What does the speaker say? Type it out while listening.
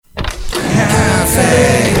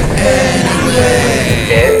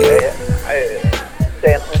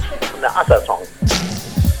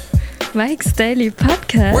Mike's Daily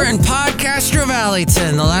Podcast. We're in Podcastro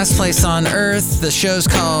Valleyton, the last place on earth. The show's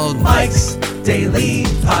called Mike's Daily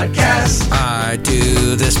Podcast. I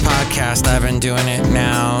do this podcast. I've been doing it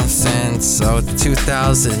now since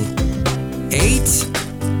 2008.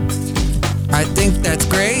 I think that's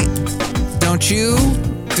great. Don't you?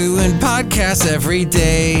 Doing podcasts every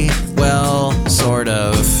day. Well, sort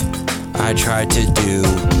of. I try to do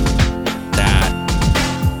that.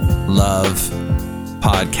 Love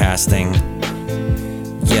podcasting.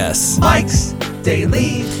 Yes. Mike's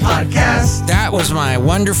Daily Podcast. That was my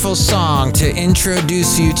wonderful song to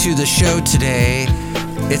introduce you to the show today.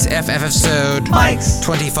 It's episode Mike's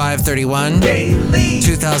 2531. Daily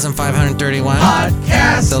 2531.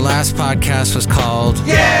 Podcast. The last podcast was called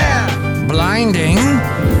Blinding.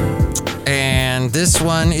 And this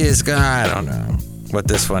one is gonna, I don't know what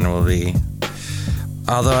this one will be.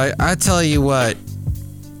 Although I tell you what,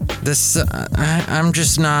 this I'm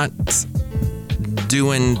just not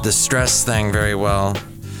doing the stress thing very well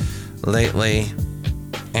lately,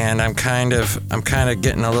 and I'm kind of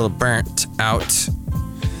getting a little burnt out.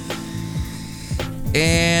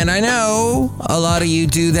 And I know a lot of you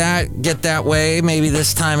do that, get that way maybe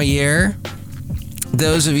this time of year.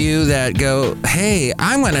 Those of you that go, hey,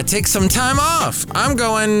 I'm going to take some time off. I'm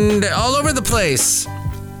going all over the place.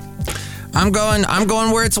 I'm going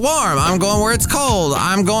where it's warm. I'm going where it's cold.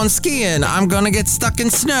 I'm going skiing. I'm going to get stuck in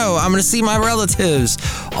snow. I'm going to see my relatives.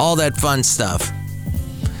 All that fun stuff.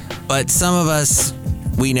 But some of us,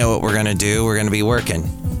 we know what we're going to do. We're going to be working.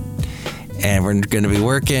 And we're going to be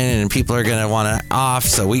working, and people are going to want to off,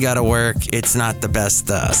 so we got to work. It's not the best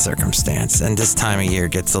circumstance. And this time of year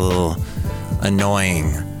gets a little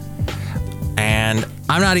annoying. And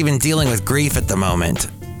I'm not even dealing with grief at the moment.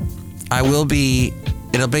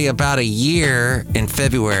 It'll be about a year in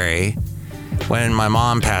February when my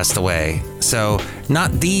mom passed away. So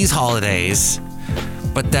not these holidays,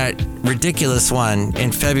 but that ridiculous one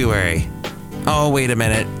in February. Oh, wait a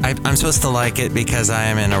minute. I'm supposed to like it because I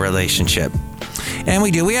am in a relationship. And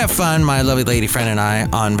we do. We have fun, my lovely lady friend and I,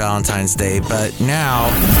 on Valentine's Day. But now...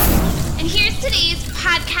 And here's today's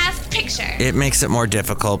podcast picture. It makes it more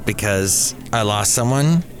difficult because I lost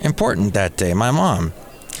someone important that day, my mom.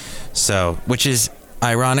 So, which is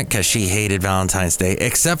ironic because she hated Valentine's Day,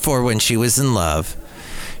 except for when she was in love.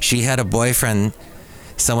 She had a boyfriend,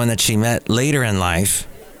 someone that she met later in life,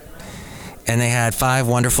 and they had 5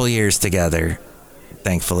 wonderful years together,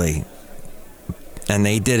 thankfully. And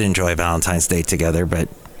they did enjoy Valentine's Day together, but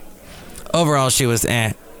overall she was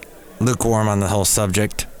lukewarm on the whole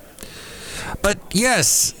subject. But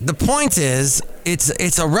yes, the point is,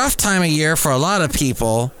 it's a rough time of year for a lot of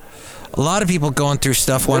people. A lot of people going through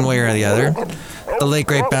stuff one way or the other. The late,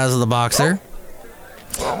 great Basil the Boxer.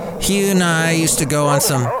 He and I used to go on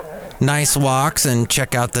some nice walks and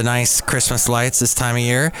check out the nice Christmas lights this time of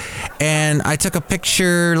year. And I took a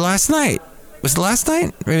picture last night. Was it last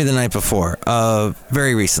night? Maybe the night before.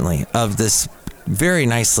 Very recently. Of this very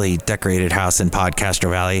nicely decorated house in Podcastro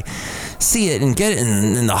Valley. See it and get it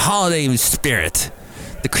in the holiday spirit.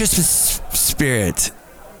 The Christmas spirit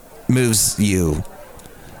moves you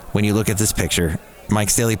when you look at this picture.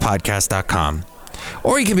 Mike'sDailyPodcast.com.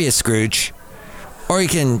 Or you can be a Scrooge. Or you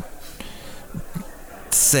can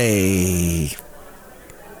say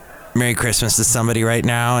Merry Christmas to somebody right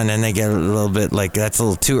now, and then they get a little bit like, that's a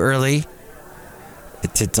little too early.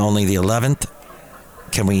 It's only the 11th.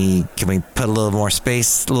 Can we put a little more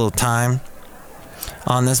space, a little time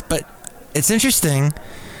on this? But it's interesting.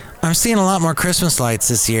 I'm seeing a lot more Christmas lights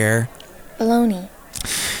this year. Baloney.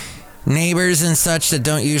 Neighbors and such that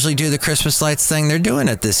don't usually do the Christmas lights thing, they're doing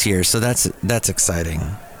it this year, so that's exciting.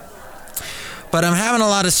 But I'm having a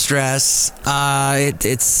lot of stress.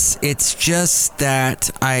 It's just that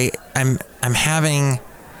I'm having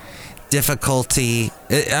difficulty.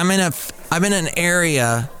 I'm in an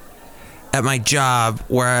area at my job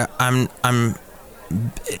where I'm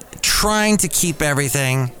trying to keep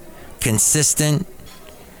everything consistent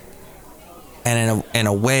and in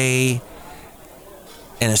a way,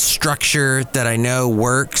 in a structure that I know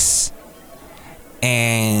works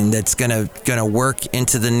and that's gonna work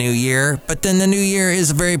into the new year. But then the new year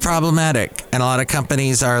is very problematic, and a lot of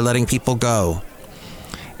companies are letting people go.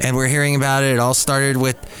 And we're hearing about it. It all started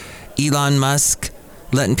with Elon Musk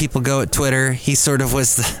letting people go at Twitter. He sort of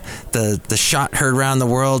was the shot heard around the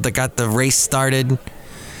world that got the race started.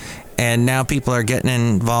 And now people are getting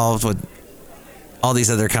involved with, all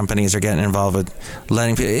these other companies are getting involved with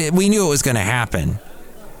letting people, we knew it was going to happen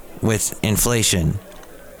with inflation.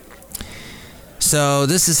 So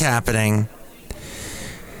this is happening.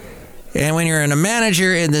 And when you're a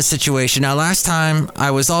manager in this situation, now last time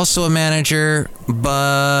I was also a manager,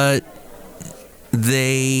 but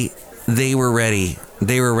they were ready.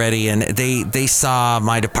 They were ready, and they saw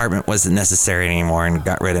my department wasn't necessary anymore and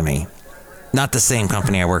got rid of me. Not the same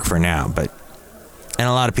company I work for now, and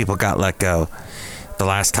a lot of people got let go the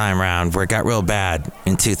last time around, where it got real bad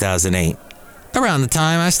in 2008, around the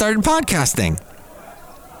time I started podcasting.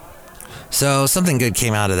 So something good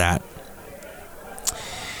came out of that.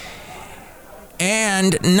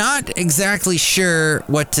 And not exactly sure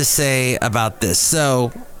what to say about this.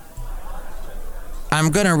 So I'm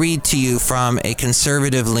going to read to you from a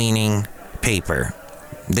conservative-leaning paper.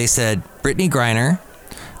 They said, Brittany Griner,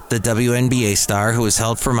 the WNBA star who was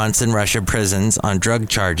held for months in Russia prisons on drug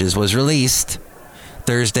charges, was released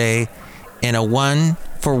Thursday in a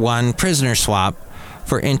 1-for-1 prisoner swap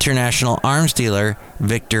for international arms dealer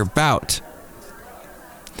Victor Bout.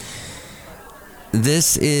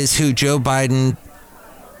 This is who Joe Biden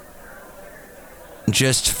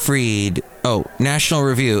just freed. Oh, National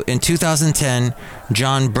Review. In 2010,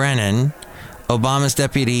 John Brennan, Obama's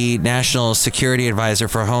deputy national security advisor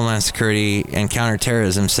for Homeland Security and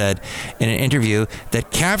Counterterrorism, said in an interview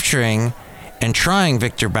that capturing and trying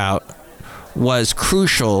Victor Bout was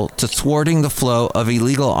crucial to thwarting the flow of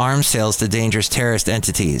illegal arms sales to dangerous terrorist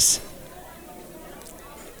entities.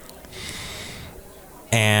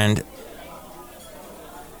 And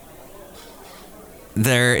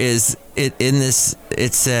there is it in this.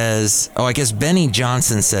 It says, I guess Benny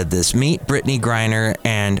Johnson said this. Meet Brittany Griner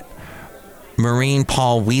and Marine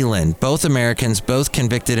Paul Whelan, both Americans, both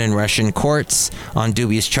convicted in Russian courts on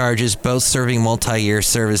dubious charges, both serving multi-year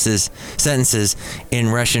sentences in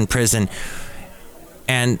Russian prison.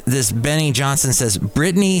 And this Benny Johnson says,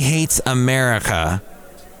 Brittany hates America.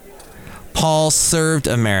 Paul served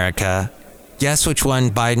America. Guess which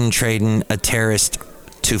one Biden trading a terrorist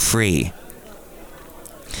to free?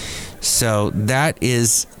 So that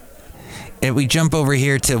is, and we jump over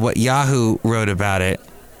here to what Yahoo wrote about it.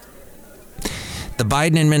 The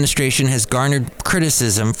Biden administration has garnered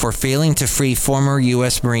criticism for failing to free former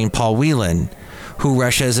U.S. Marine Paul Whelan, who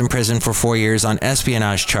Russia has imprisoned for 4 years on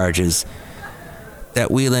espionage charges that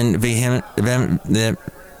Whelan vehemently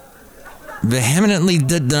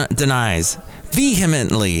denies.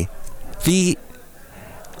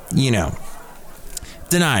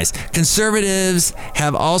 Denies. Conservatives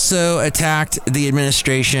have also attacked the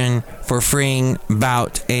administration for freeing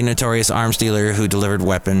Bout, a notorious arms dealer who delivered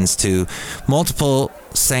weapons to multiple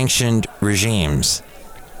sanctioned regimes.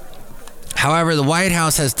 However, the White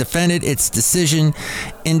House has defended its decision,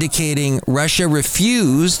 indicating Russia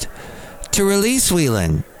refused to release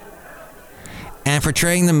Whelan and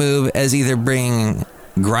portraying the move as either bringing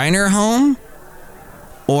Griner home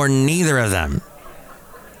or neither of them.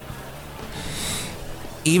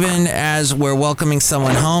 Even as we're welcoming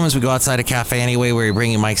someone home as we go outside a cafe anyway, we're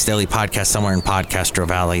bringing Mike's Daily Podcast somewhere in Podcastro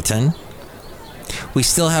Valleyton, we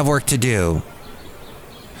still have work to do.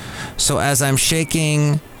 So as I'm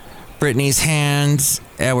shaking Brittany's hands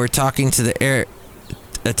and we're talking to the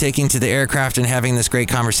taking to the aircraft and having this great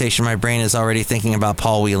conversation, my brain is already thinking about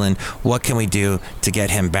Paul Whelan. What can we do to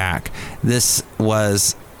get him back? This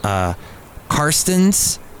was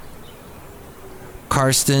Carstens,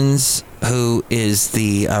 who is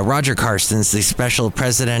the Roger Carstens, the special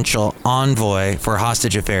presidential envoy for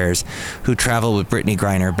hostage affairs, who traveled with Brittany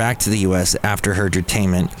Griner back to the U.S. after her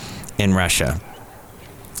detainment in Russia.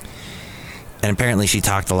 And apparently she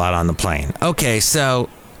talked a lot on the plane. Okay, so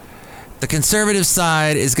the conservative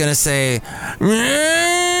side is going to say,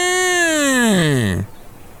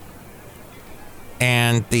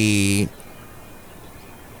 and the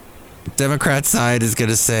Democrat side is going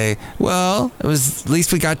to say, well, it was, at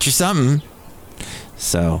least we got you something.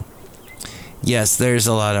 So, yes, there's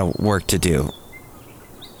a lot of work to do.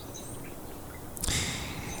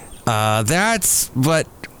 That's what,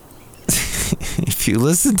 if you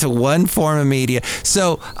listen to one form of media.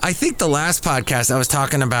 So I think the last podcast I was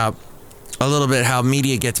talking about a little bit how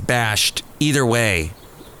media gets bashed either way.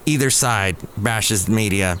 Either side bashes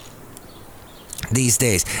media these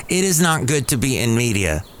days. It is not good to be in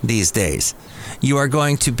media these days. You are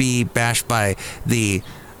going to be bashed by the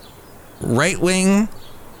right wing.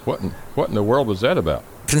 What in the world was that about?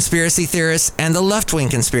 Conspiracy theorists and the left wing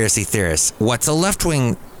conspiracy theorists. What's a left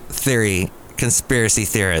wing theory conspiracy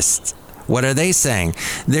theorist? What are they saying?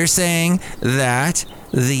 They're saying that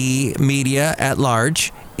the media at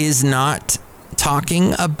large is not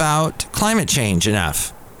talking about climate change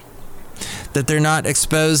enough. That they're not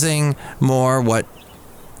exposing more what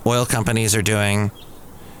oil companies are doing.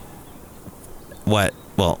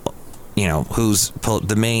 Who's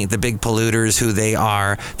the big polluters, who they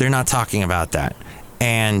are. They're not talking about that.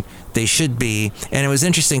 And they should be. And it was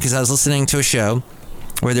interesting because I was listening to a show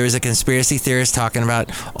where there was a conspiracy theorist talking about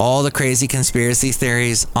all the crazy conspiracy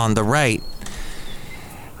theories on the right.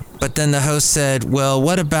 But then the host said, well,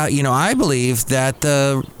 what about, I believe that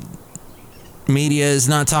the media is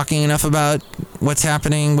not talking enough about what's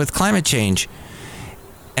happening with climate change.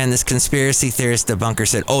 And this conspiracy theorist debunker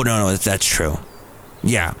said, oh, no, that's true.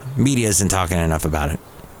 Yeah, media isn't talking enough about it.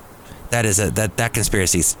 That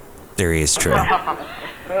conspiracy theory is true.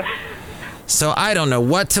 So I don't know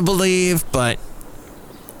what to believe, but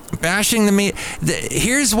bashing the media.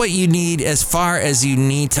 Here's what you need as far as you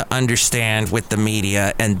need to understand with the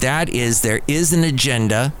media, and that is there is an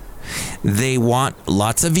agenda. They want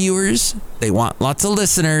lots of viewers. They want lots of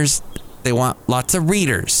listeners. They want lots of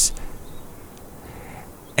readers.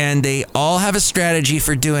 And they all have a strategy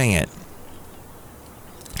for doing it.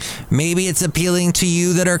 Maybe it's appealing to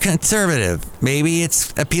you that are conservative. Maybe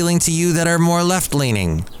it's appealing to you that are more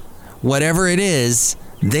left-leaning. Whatever it is,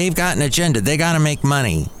 they've got an agenda. They got to make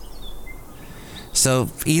money. So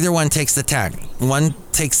either one takes the tack. One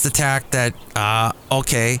takes the tack that,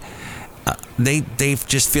 they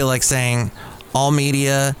just feel like saying all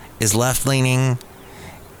media is left-leaning,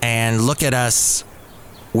 and look at us,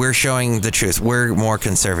 we're showing the truth. We're more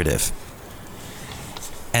conservative.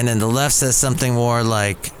 And then the left says something more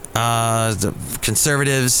like the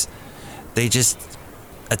conservatives, they just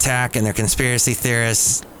attack and they're conspiracy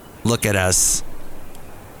theorists. Look at us.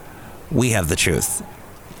 We have the truth.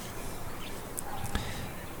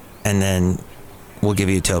 And then we'll give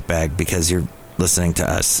you a tote bag because you're listening to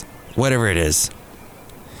us. Whatever it is.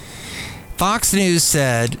 Fox News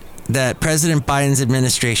said that President Biden's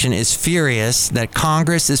administration is furious that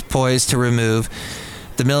Congress is poised to remove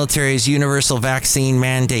the military's universal vaccine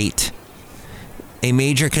mandate, a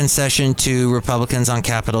major concession to Republicans on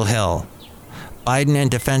Capitol Hill. Biden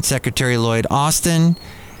and Defense Secretary Lloyd Austin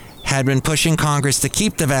had been pushing Congress to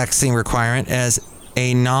keep the vaccine requirement as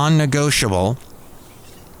a non-negotiable,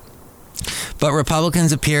 but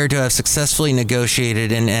Republicans appear to have successfully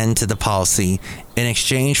negotiated an end to the policy in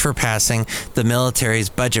exchange for passing the military's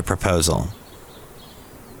budget proposal.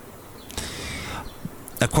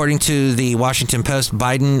 According to the Washington Post,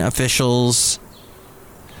 Biden officials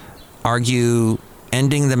argue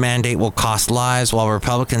ending the mandate will cost lives, while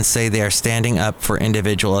Republicans say they are standing up for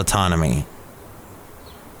individual autonomy.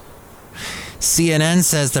 CNN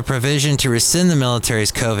says the provision to rescind the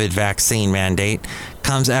military's COVID vaccine mandate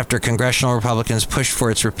comes after congressional Republicans pushed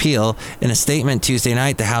for its repeal. In a statement Tuesday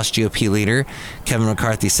night, the House GOP leader, Kevin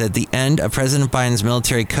McCarthy, said the end of President Biden's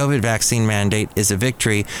military COVID vaccine mandate is a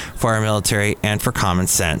victory for our military and for common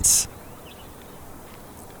sense.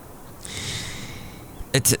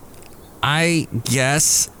 I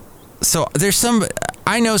guess, so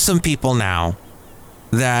I know some people now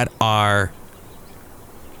that are,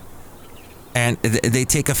 and they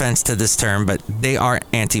take offense to this term, but they are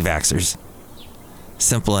anti-vaxxers.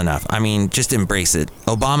 Simple enough. I mean, just embrace it.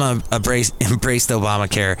 Obama embraced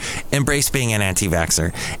Obamacare, embrace being an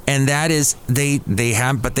anti-vaxxer. And that is, they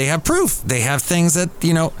have proof. They have things that,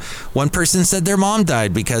 one person said their mom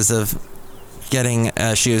died because of getting,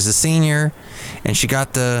 she was a senior and she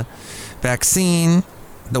got the vaccine,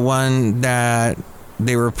 the one that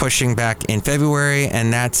they were pushing back in February,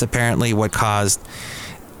 and that's apparently what caused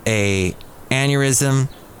a aneurysm.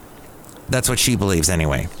 That's what she believes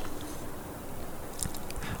anyway.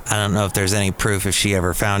 I don't know if there's any proof, if she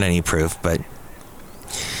ever found any proof, but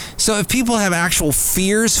so if people have actual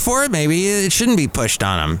fears for it, maybe it shouldn't be pushed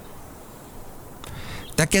on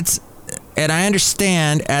them. And I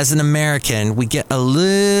understand as an American, we get a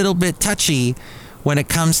little bit touchy when it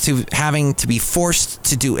comes to having to be forced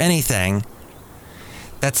to do anything.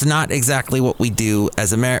 That's not exactly what we do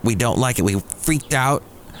as Americans. We don't like it. We freaked out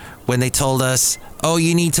when they told us, oh,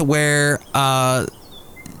 you need to wear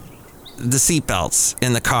the seatbelts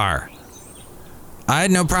in the car. I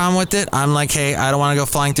had no problem with it. I'm like, hey, I don't want to go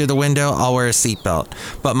flying through the window. I'll wear a seatbelt.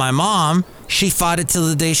 But my mom, she fought it till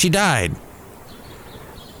the day she died.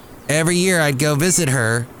 Every year I'd go visit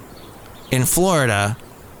her in Florida,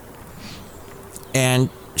 and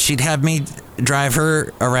she'd have me drive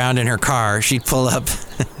her around in her car. She'd pull up.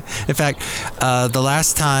 In fact, the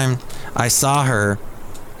last time I saw her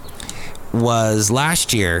was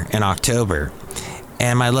last year in October,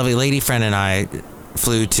 and my lovely lady friend and I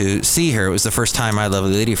flew to see her. It was the first time my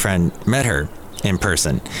lovely lady friend met her in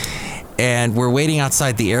person, and we're waiting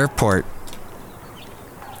outside the airport,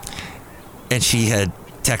 and she had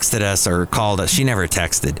texted us or called us. She never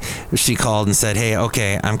texted. She called and said, hey,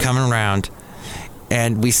 okay, I'm coming around.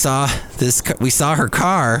 And we saw her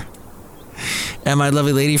car, and my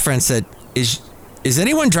lovely lady friend said, is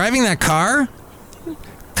anyone driving that car?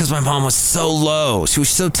 Because my mom was so low. She was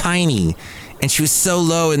so tiny. And she was so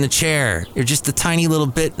low in the chair. It was just a tiny little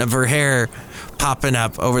bit of her hair popping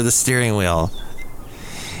up over the steering wheel.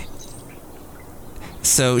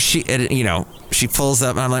 So she pulls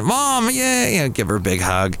up and I'm like, Mom, yeah, give her a big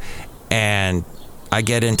hug. And I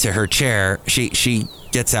get into her chair. She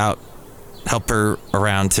gets out, help her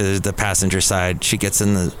around to the passenger side. She gets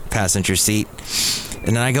in the passenger seat.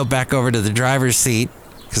 And then I go back over to the driver's seat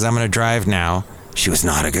because I'm going to drive now. She was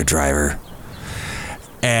not a good driver.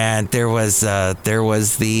 And there was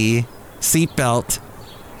the seatbelt.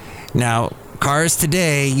 Now, cars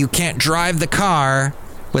today, you can't drive the car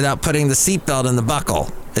without putting the seatbelt in the buckle.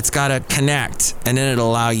 It's got to connect, and then it'll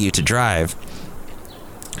allow you to drive.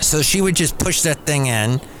 So she would just push that thing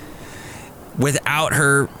in without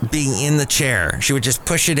her being in the chair. She would just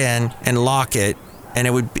push it in and lock it, and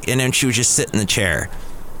then she would just sit in the chair,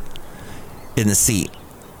 in the seat,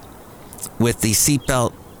 with the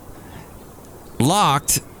seatbelt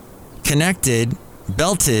locked, connected,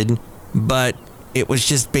 belted, but it was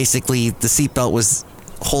just basically the seatbelt was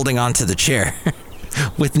holding onto the chair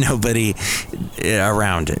with nobody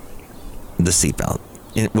around it, the seatbelt,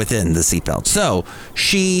 within the seatbelt. So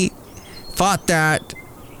she thought that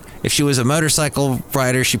if she was a motorcycle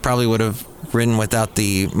rider, she probably would have ridden without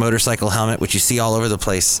the motorcycle helmet, which you see all over the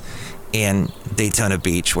place in Daytona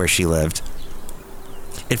Beach where she lived.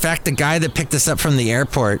 In fact, the guy that picked us up from the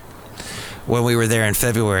airport when we were there in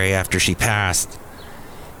February after she passed,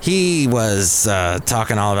 he was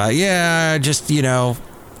talking all about,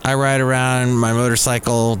 I ride around my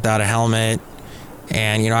motorcycle without a helmet,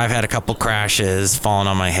 and, I've had a couple crashes, falling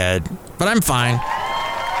on my head, but I'm fine.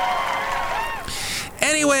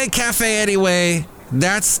 Anyway, Cafe Anyway,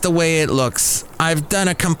 that's the way it looks. I've done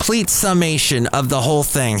a complete summation of the whole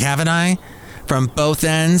thing, haven't I? From both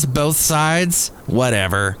ends, both sides,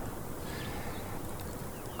 whatever.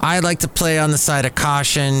 I like to play on the side of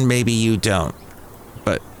caution. Maybe you don't.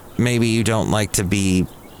 But maybe you don't like to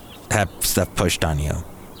have stuff pushed on you.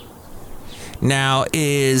 Now,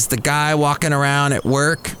 is the guy walking around at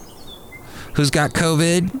work who's got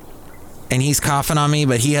COVID and he's coughing on me,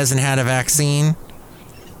 but he hasn't had a vaccine?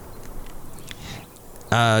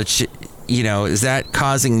 Is that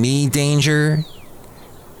causing me danger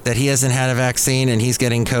that he hasn't had a vaccine and he's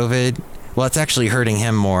getting COVID? Well, it's actually hurting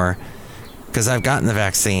him more because I've gotten the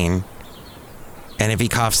vaccine. And if he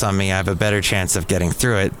coughs on me, I have a better chance of getting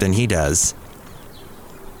through it than he does.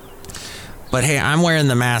 But hey, I'm wearing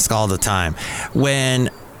the mask all the time. When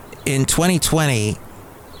in 2020,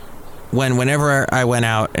 whenever I went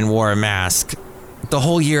out and wore a mask, the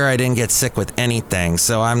whole year I didn't get sick with anything.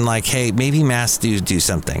 So I'm like, hey, maybe masks do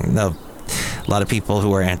something. No, a lot of people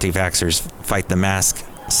who are anti-vaxxers fight the mask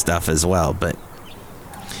stuff as well. But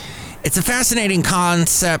it's a fascinating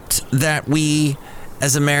concept that we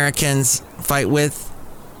as Americans fight with.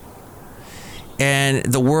 And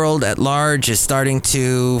the world at large is starting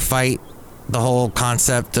to fight the whole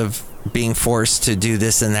concept of being forced to do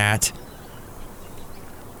this and that.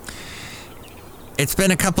 It's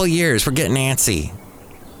been a couple years. We're getting antsy.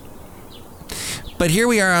 But here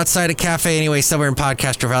we are outside a cafe anyway, somewhere in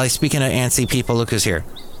Podcaster Valley. Speaking of antsy people, look who's here.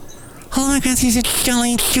 Hello, my Matthews. It's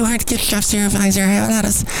Chely Shoehart, gift shop supervisor. I have a lot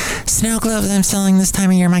of snow globes I'm selling this time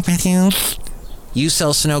of year, Mike Matthews. You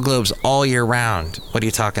sell snow globes all year round. What are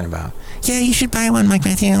you talking about? Yeah, you should buy one, Mike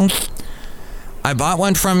Matthews. I bought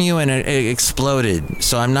one from you and it exploded,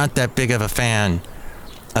 so I'm not that big of a fan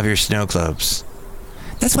of your snow globes.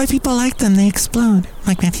 That's why people like them. They explode,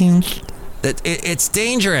 Mike Matthews. It's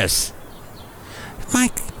dangerous.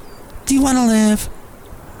 Mike, do you want to live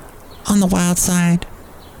on the wild side?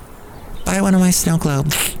 Buy one of my snow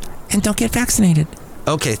globes and don't get vaccinated.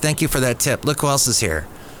 Okay, thank you for that tip. Look who else is here.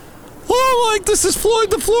 Oh, Mike, this is Floyd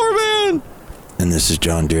the Floorman. And this is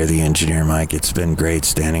John Deere, the engineer, Mike. It's been great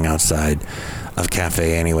standing outside of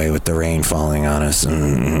Cafe Anyway with the rain falling on us.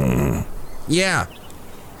 Yeah.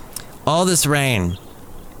 All this rain.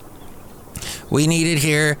 We need it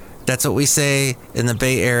here. That's what we say in the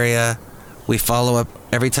Bay Area. We follow up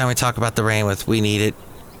every time we talk about the rain with we need it.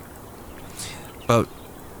 But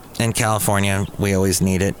in California, we always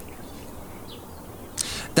need it.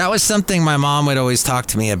 That was something my mom would always talk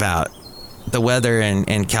to me about. The weather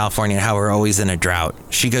in California, how we're always in a drought.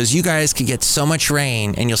 She goes, you guys could get so much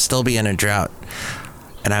rain and you'll still be in a drought.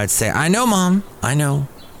 And I would say, I know, Mom, I know.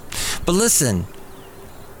 But listen,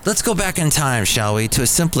 let's go back in time, shall we? To a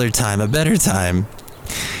simpler time, a better time.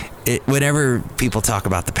 Whenever people talk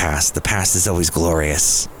about the past is always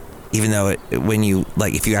glorious. Even though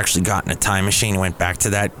if you actually got in a time machine and went back to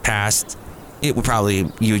that past, it would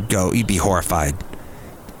probably, you'd be horrified.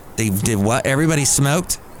 They did what? Everybody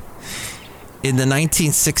smoked? In the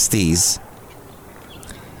 1960s,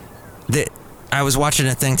 I was watching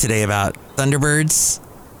a thing today about Thunderbirds.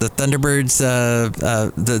 The Thunderbirds,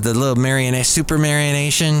 the little marionette, super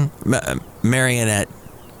marionette.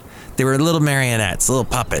 They were little marionettes, little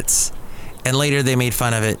puppets. And later they made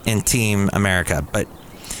fun of it in Team America. But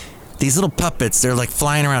these little puppets, they're like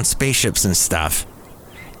flying around spaceships and stuff.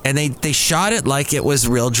 And they shot it like it was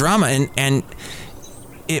real drama. And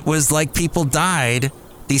it was like people died.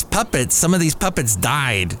 These puppets, some of these puppets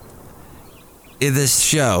died in this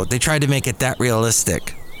show. They tried to make it that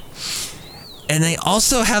realistic. And they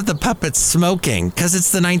also have the puppets smoking because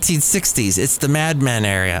it's the 1960s. It's the Mad Men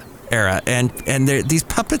era. And these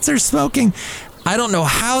puppets are smoking. I don't know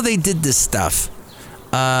how they did this stuff.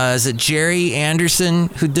 Is it Jerry Anderson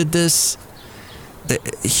who did this?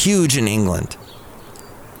 Huge in England.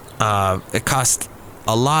 It cost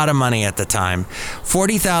a lot of money at the time.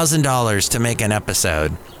 $40,000 to make an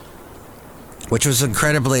episode, which was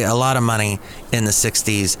incredibly a lot of money in the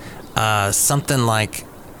 60s. Something like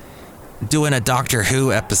doing a Doctor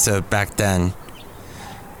Who episode back then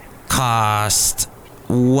cost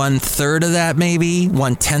 1/3 of that, maybe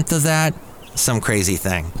 1/10 of that, some crazy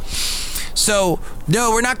thing. So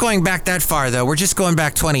no, we're not going back that far though. We're just going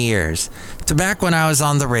back 20 years to back when I was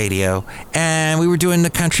on the radio and we were doing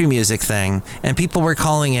the country music thing and people were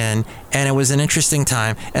calling in and it was an interesting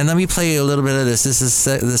time. And let me play you a little bit of this. This is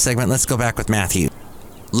the segment. Let's go back with Matthew.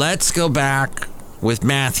 Let's go back with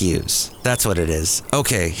Matthews. That's what it is.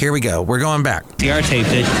 Okay, here we go. We're going back. CR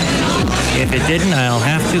taped it. If it didn't, I'll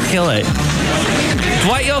have to kill it.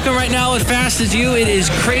 Dwight Yoakam right now with Fast As You. It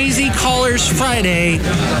is Crazy Callers Friday.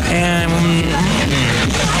 And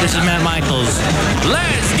this is Matt Michaels.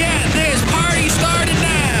 Let's get this party started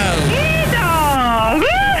now!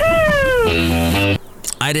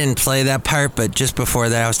 I didn't play that part, but just before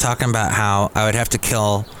that, I was talking about how I would have to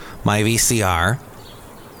kill my VCR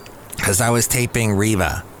because I was taping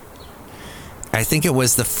Reba. I think it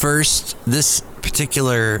was this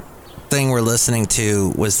particular thing we're listening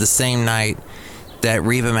to was the same night that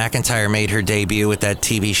Reba McEntire made her debut with that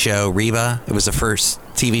TV show, Reba. It was the first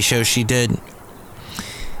TV show she did.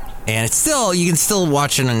 And it's still, you can still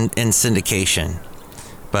watch it in syndication.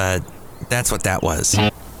 But that's what that was.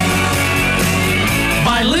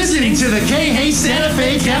 By listening to the K-Hey Santa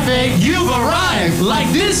Fe Cafe, you've arrived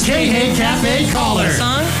like this K-Hey Cafe caller.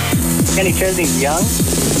 Song? Kenny Chesney's young.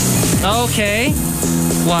 Okay.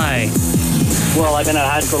 Why? Well, I've been out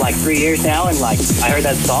of high school like 3 years now, and like I heard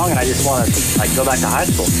that song, and I just want to like go back to high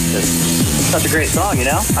school. It's such a great song, you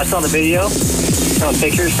know. I saw the video, showing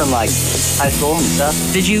pictures from like high school and stuff.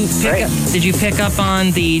 Did you pick up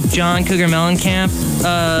on the John Cougar Mellencamp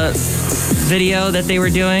video that they were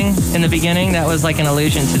doing in the beginning? That was like an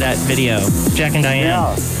allusion to that video. Jack and Diane.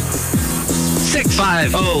 Yeah.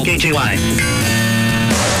 650 KJY.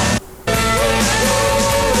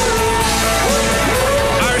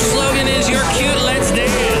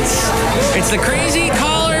 It's the Crazy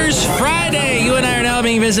Callers Friday. You and I are now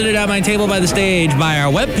being visited at my table by the stage by our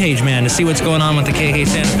webpage man to see what's going on with the KH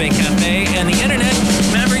Santa Fe Cafe and the internet.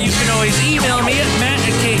 Remember, you can always email me at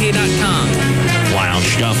matt@kh.com. Wild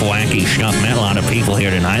stuff, wacky stuff. Met a lot of people here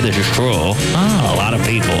tonight. This is true. A lot of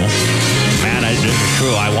people. Matt, this is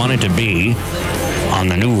true. I wanted to be on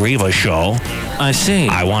the new Reba show. I see.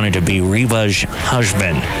 I wanted to be Reba's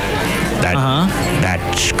husband. That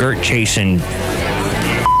skirt-chasing...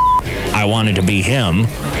 I wanted to be him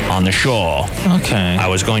on the show. Okay. I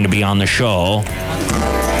was going to be on the show,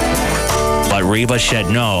 but Reba said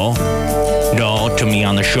no to me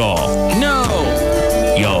on the show. No.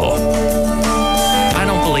 Yo. I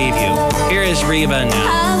don't believe you. Here is Reba now.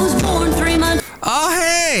 I was born 3 months. Oh,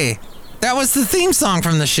 hey! That was the theme song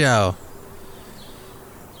from the show.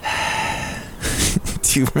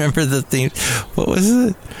 Do you remember the theme? What was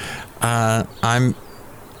it?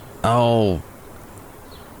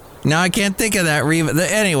 No, I can't think of that.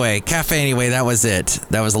 Cafe Anyway, that was it.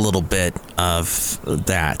 That was a little bit of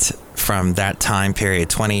that from that time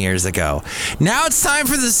period 20 years ago. Now it's time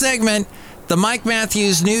for the segment, the Mike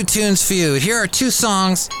Matthews New Tunes Feud. Here are two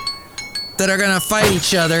songs that are going to fight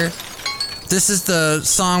each other. This is the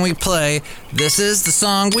song we play. This is the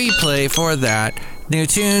song we play for that New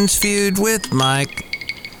Tunes Feud with Mike.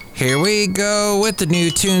 Here we go with the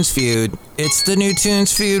New Tunes Feud. It's the New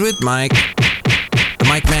Tunes Feud with Mike.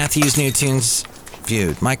 Mike Matthews New Tunes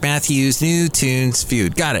Feud. Mike Matthews New Tunes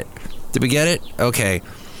Feud. Got it. Did we get it? Okay.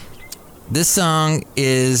 This song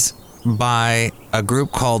is by a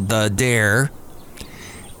group called The Dare,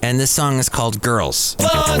 and this song is called Girls.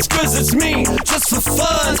 Fun, cause it's me, just for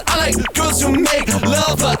fun. I like girls who make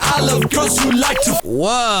love, but I love girls who like to.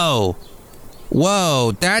 Whoa.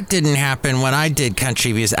 Whoa, that didn't happen when I did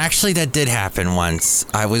country music. Actually, that did happen once.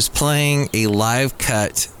 I was playing a live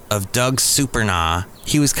cut of Doug Supernaw.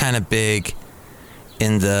 He was kind of big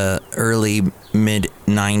in the early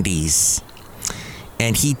mid-90s.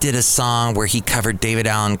 And he did a song where he covered David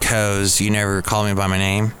Allan Coe's You Never Call Me By My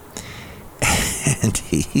Name. And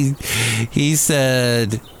he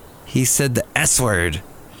said the S word.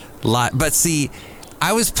 But see,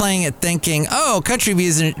 I was playing it thinking, oh, country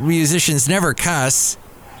musicians never cuss.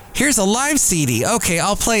 Here's a live CD. Okay,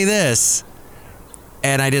 I'll play this.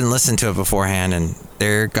 And I didn't listen to it beforehand, and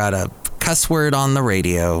there got a cuss word on the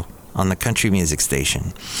radio on the country music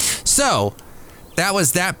station. So that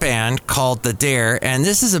was that band called The Dare, and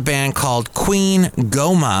this is a band called Queen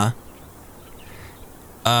Goma.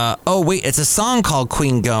 It's a song called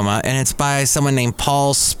Queen Goma, and it's by someone named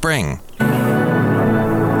Paul Spring.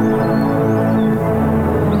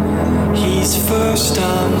 He's first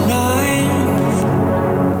on ninth.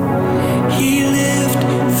 He lived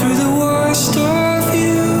through the worst of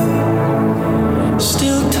you.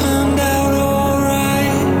 Still turned out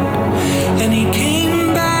alright. And he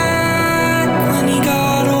came back when he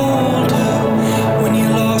got older. When you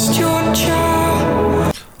lost your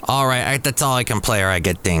child. Alright, that's all I can play or I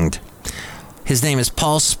get dinged. His name is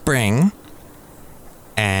Paul Spring.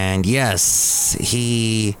 And yes,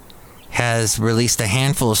 he has released a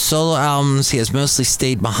handful of solo albums. He has mostly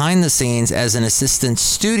stayed behind the scenes as an assistant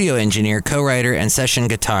studio engineer, co-writer, and session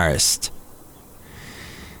guitarist.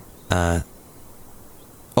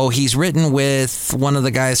 He's written with one of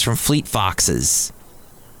the guys from Fleet Foxes.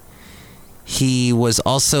 He was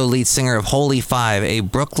also lead singer of Holy Five, a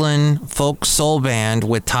Brooklyn folk soul band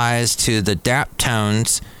with ties to the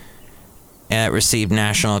Daptones, and it received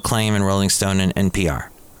national acclaim in Rolling Stone and NPR.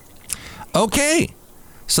 Okay.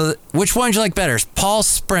 So which one do you like better, Paul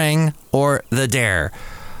Spring or The Dare?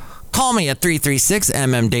 Call me at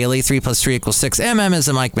 336-MM-DAILY. 3 + 3 = 6. MM is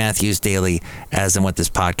a Mike Matthews Daily, as in what this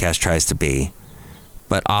podcast tries to be,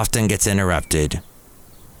 but often gets interrupted.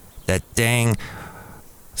 That dang.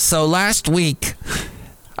 So last week,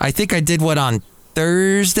 I think I did one on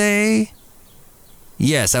Thursday.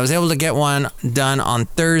 Yes, I was able to get one done on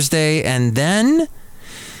Thursday, and then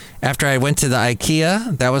after I went to the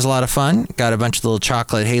IKEA, that was a lot of fun. Got a bunch of little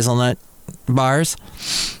chocolate hazelnut bars.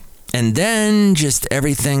 And then just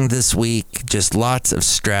everything this week, just lots of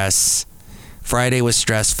stress. Friday was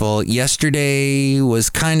stressful. Yesterday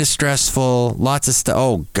was kind of stressful. Lots of stuff.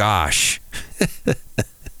 Oh, gosh.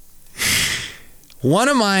 One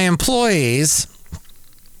of my employees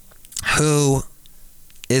who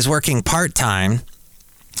is working part-time,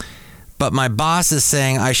 but my boss is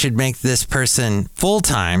saying I should make this person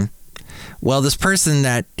full-time. Well, this person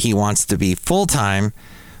that he wants to be full-time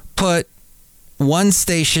put one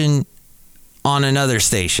station on another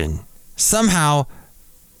station. Somehow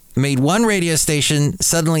made one radio station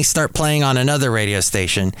suddenly start playing on another radio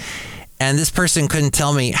station. And this person couldn't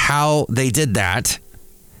tell me how they did that.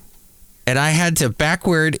 And I had to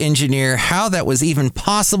backward engineer how that was even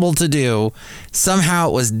possible to do. Somehow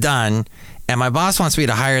it was done. And my boss wants me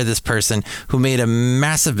to hire this person who made a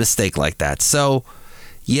massive mistake like that. So,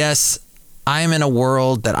 yes, I'm in a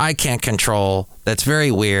world that I can't control. That's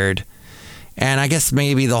very weird. And I guess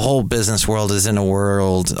maybe the whole business world is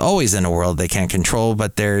always in a world they can't control,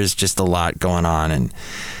 but there's just a lot going on. And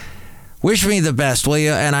wish me the best, will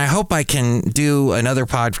you? And I hope I can do another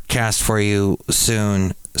podcast for you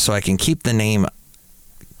soon so I can keep the name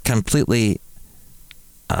completely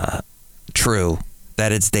true,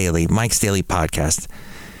 that it's daily, Mike's Daily Podcast.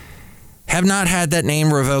 Have not had that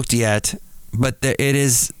name revoked yet, but it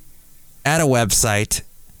is at a website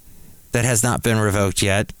that has not been revoked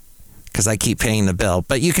yet because I keep paying the bill.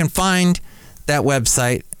 But you can find that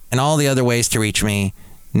website and all the other ways to reach me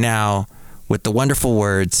now with the wonderful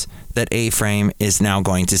words that A-Frame is now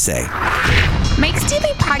going to say. Mike's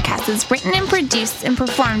Daily Podcast is written and produced and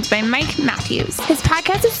performed by Mike Matthews. His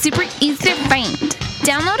podcast is super easy to find.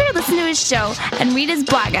 Download or listen to his show and read his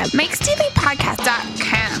blog at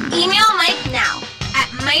mikesdailypodcast.com. Email Mike now at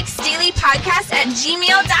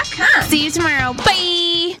mikesdailypodcast@gmail.com. See you tomorrow.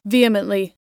 Bye. Vehemently.